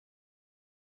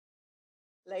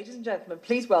Ladies and gentlemen,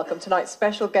 please welcome tonight's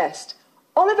special guest,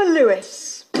 Oliver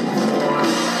Lewis. Tell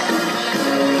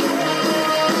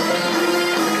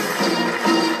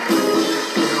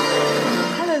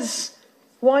us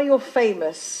why you're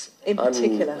famous in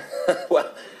particular.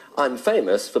 Well, I'm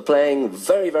famous for playing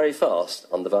very, very fast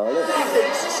on the violin. 3,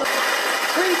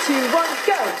 2, 1,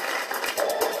 go!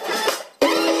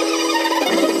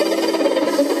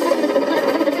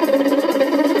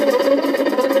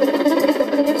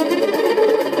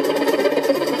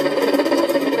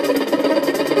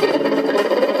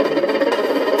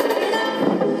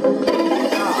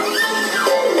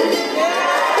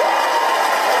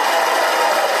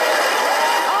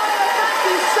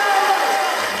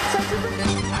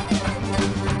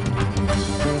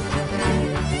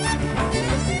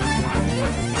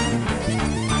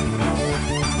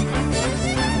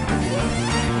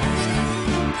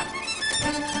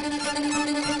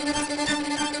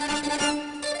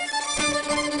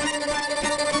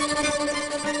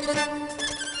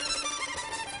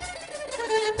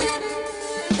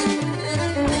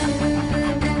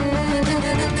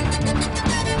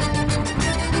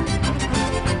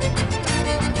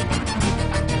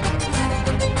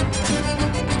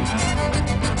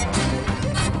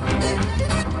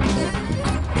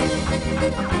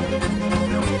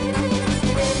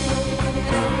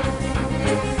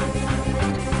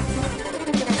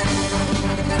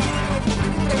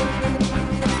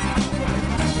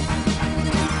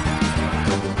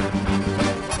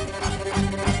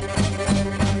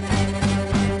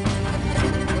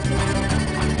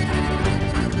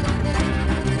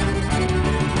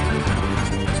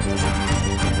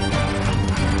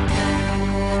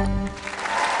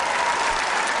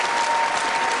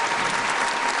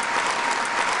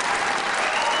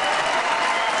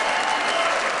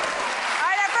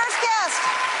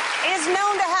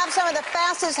 Some of the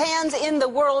fastest hands in the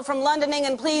world. From London,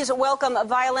 England, please welcome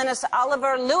violinist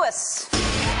Oliver Lewis. All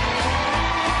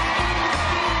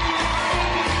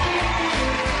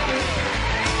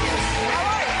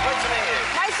right, nice to meet you.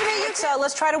 Nice to meet you. So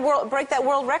let's try to break that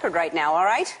world record right now, all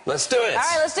right? Let's do it. All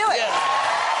right, let's do it. Yeah.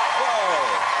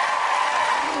 Whoa.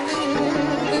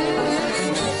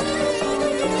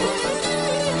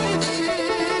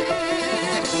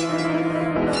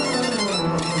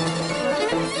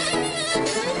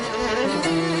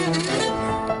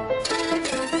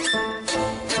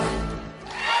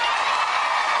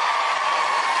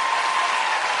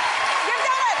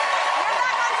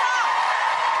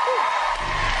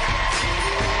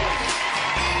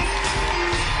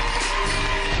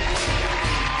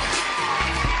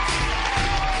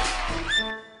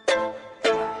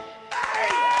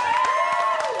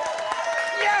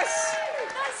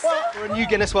 For a new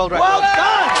Guinness World Record. Well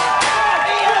done!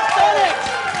 He has done it!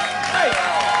 Hey,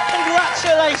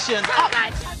 congratulations!